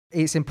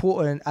it's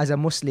important as a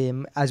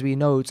Muslim, as we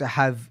know, to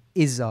have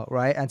izzah,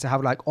 right? And to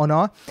have like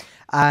honor.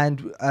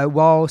 And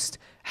whilst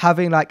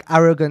having like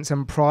arrogance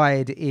and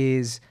pride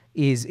is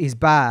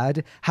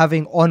bad,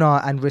 having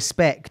honor and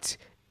respect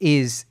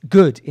is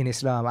good in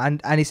Islam.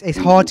 And it's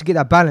hard to get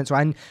that balance,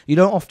 right? And you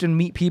don't often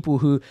meet people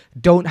who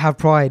don't have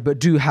pride but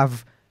do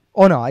have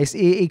honor.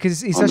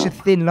 Because it's such a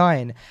thin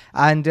line.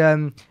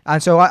 And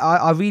so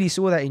I really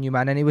saw that in you,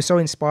 man, and it was so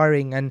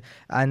inspiring. And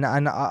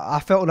I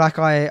felt like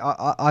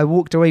I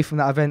walked away from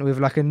that event with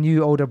like a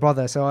new older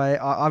brother. So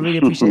I really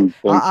appreciate it.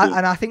 Thank you.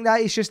 And I think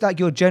that is just like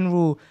your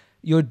general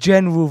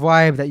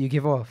vibe that you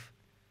give off.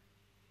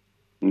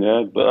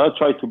 Yeah, but I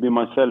try to be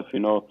myself.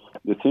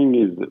 The thing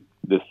is,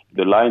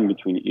 the line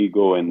between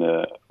ego and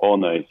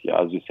honor is,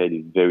 yeah, as you said,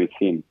 is very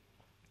thin.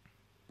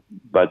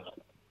 But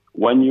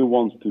when you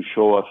want to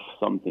show off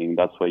something,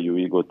 that's where your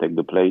ego take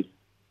the place.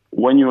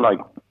 When you like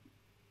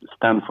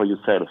stand for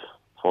yourself,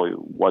 for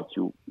what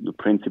the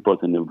principles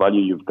and the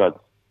value you've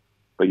got,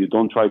 but you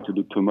don't try to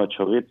do too much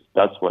of it,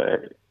 that's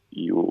where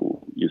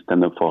you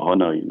stand up for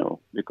honor,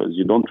 because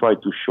you don't try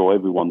to show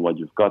everyone what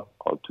you've got,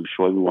 or to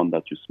show everyone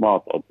that you're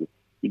smart,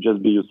 you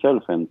just be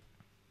yourself and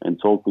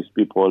talk with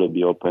people and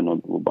be open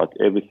about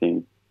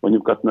everything. When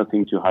you've got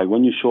nothing to hide,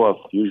 when you show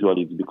off,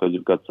 usually it's because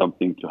you've got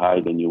something to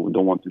hide and you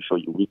don't want to show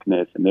your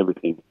weakness and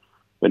everything.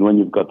 But when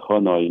you've got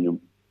honor and you're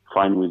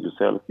fine with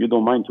yourself, you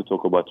don't mind to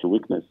talk about your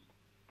weakness.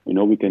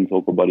 We can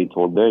talk about it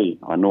all day.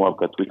 I know I've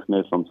got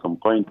weakness on some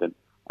point and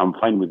I'm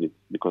fine with it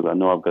because I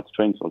know I've got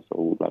strengths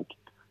also, like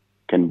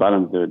can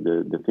balance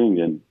the thing.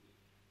 And,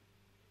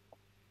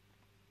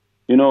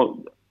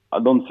 I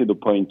don't see the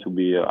point to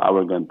be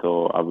arrogant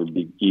or have a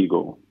big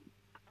ego.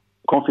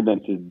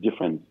 Confidence is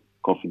different.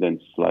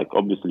 Confidence, like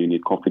obviously you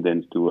need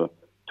confidence to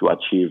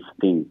achieve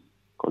things,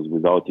 because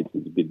without it,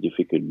 it's a bit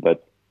difficult.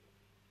 But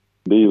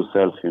be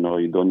yourself, you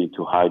don't need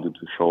to hide or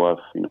to show off,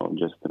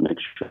 just to make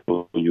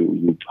sure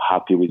you're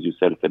happy with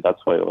yourself. And that's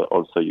why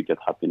also you get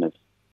happiness.